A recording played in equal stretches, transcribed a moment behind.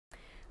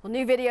Well,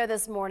 new video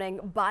this morning,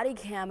 body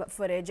cam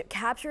footage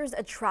captures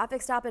a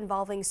traffic stop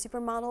involving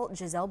supermodel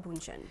Gisele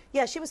Bundchen.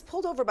 Yeah, she was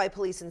pulled over by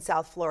police in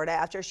South Florida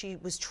after she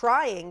was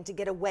trying to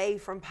get away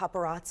from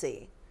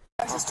paparazzi.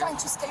 I'm just trying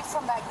to escape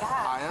from that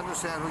guy. I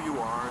understand who you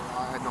are.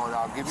 I know that.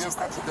 I'll give you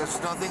there's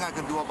nothing I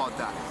can do about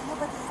that. No,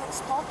 but he's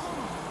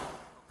stalking me.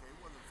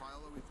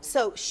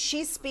 So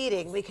she's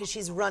speeding because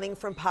she's running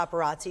from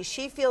paparazzi.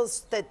 She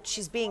feels that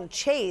she's being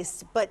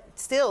chased, but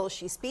still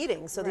she's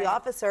speeding. So the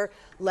officer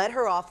let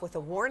her off with a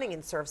warning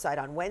in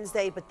Surfside on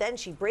Wednesday, but then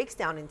she breaks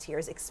down in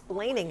tears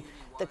explaining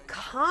the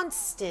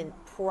constant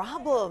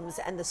problems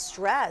and the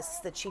stress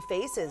that she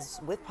faces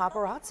with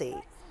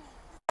paparazzi.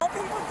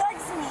 People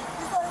text me.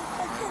 He's like,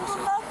 I can't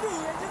do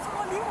nothing. I just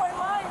want to live my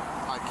life.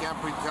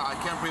 I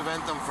can't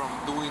prevent them from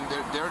doing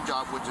their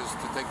job, which is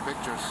to take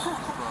pictures.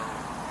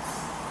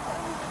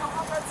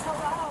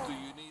 Do you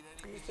need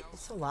anything else?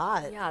 It's a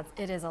lot. Yeah,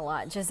 it is a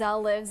lot.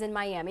 Gisele lives in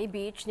Miami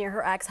Beach near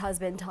her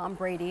ex-husband, Tom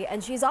Brady,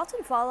 and she's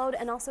often followed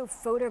and also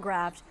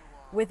photographed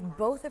with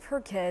both of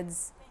her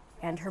kids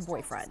and her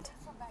boyfriend.